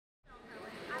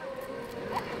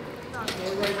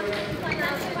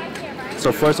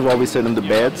So first of all, we set them the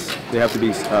beds. They have to be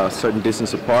a certain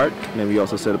distance apart. And then we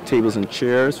also set up tables and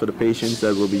chairs for the patients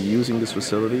that will be using this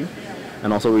facility.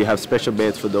 And also we have special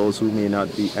beds for those who may not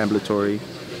be ambulatory.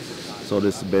 So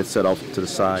this bed set off to the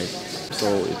side. So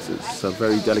it's a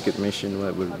very delicate mission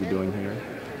that we're doing here.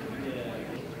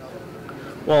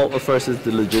 Well, first is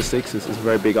the logistics. It's a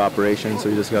very big operation, so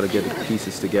you just got to get the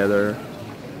pieces together.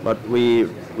 But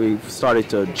we've started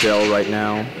to gel right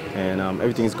now, and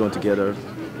everything is going together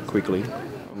quickly.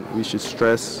 We should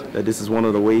stress that this is one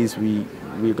of the ways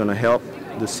we're going to help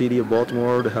the city of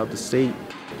Baltimore, to help the state,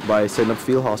 by setting up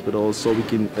field hospitals so we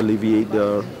can alleviate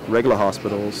the regular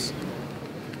hospitals